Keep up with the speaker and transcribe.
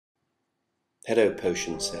Hello,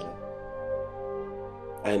 potion seller.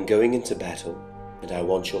 I am going into battle, and I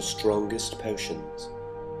want your strongest potions.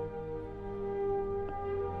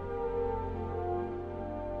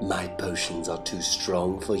 My potions are too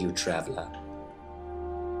strong for you, traveler.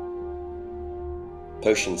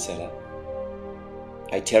 Potion seller,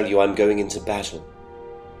 I tell you I'm going into battle,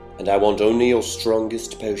 and I want only your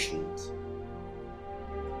strongest potions.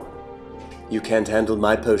 You can't handle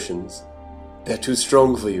my potions. They're too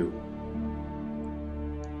strong for you.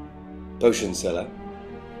 Potion seller,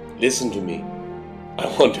 listen to me. I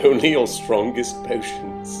want only your strongest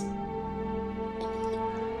potions.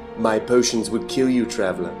 My potions would kill you,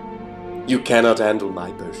 traveler. You cannot handle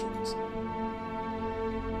my potions.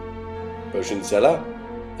 Potion seller,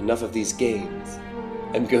 enough of these games.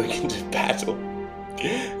 I'm going into battle,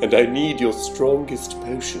 and I need your strongest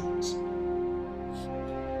potions.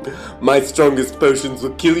 My strongest potions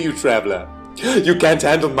will kill you, traveler. You can't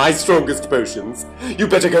handle my strongest potions. You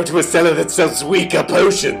better go to a cellar that sells weaker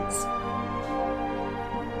potions.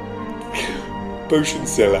 Potion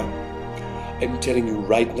seller, I'm telling you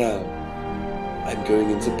right now, I'm going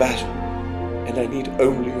into battle, and I need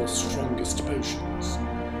only your strongest potions.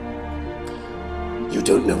 You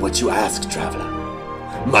don't know what you ask, traveler.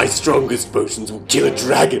 My strongest potions will kill a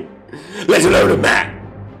dragon, let alone a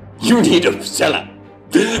man. You need a cellar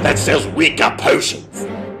that sells weaker potions,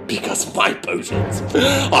 because my potions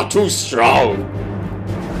are too strong.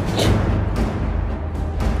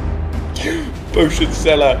 Potion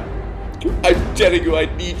seller, I'm telling you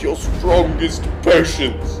I need your strongest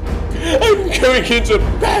potions. I'm going into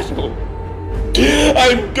battle.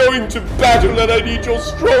 I'm going to battle and I need your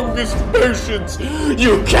strongest potions.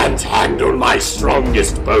 You can't handle my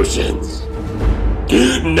strongest potions.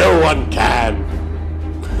 No one can.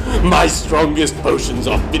 My strongest potions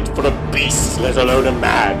are fit for a beast, let alone a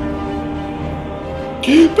man.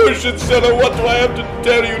 Potion seller, what do I have to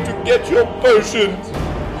tell you to get your potions?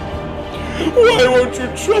 Why won't you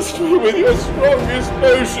trust me with your strongest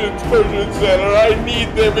potions, potion seller? I need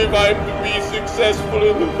them if I'm to be successful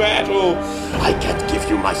in the battle. I can't give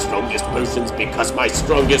you my strongest potions because my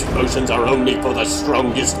strongest potions are only for the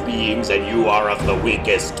strongest beings and you are of the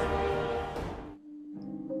weakest.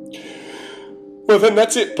 Well then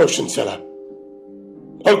that's it, potion seller.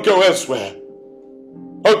 I'll go elsewhere.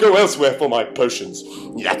 I'll go elsewhere for my potions.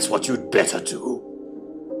 That's what you'd better do.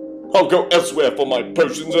 I'll go elsewhere for my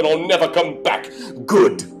potions and I'll never come back.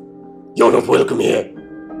 Good. You're not welcome here.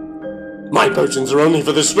 My potions are only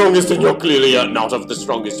for the strongest and you're clearly not of the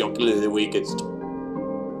strongest, you're clearly the weakest.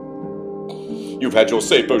 You've had your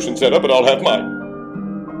say, potion seller, but I'll have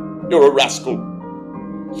mine. You're a rascal.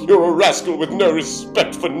 You're a rascal with no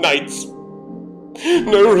respect for knights.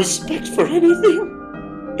 No respect for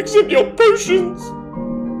anything except your potions.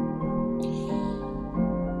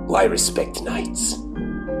 Why respect knights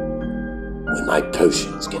when my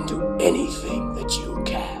potions can do anything that you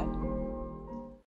can?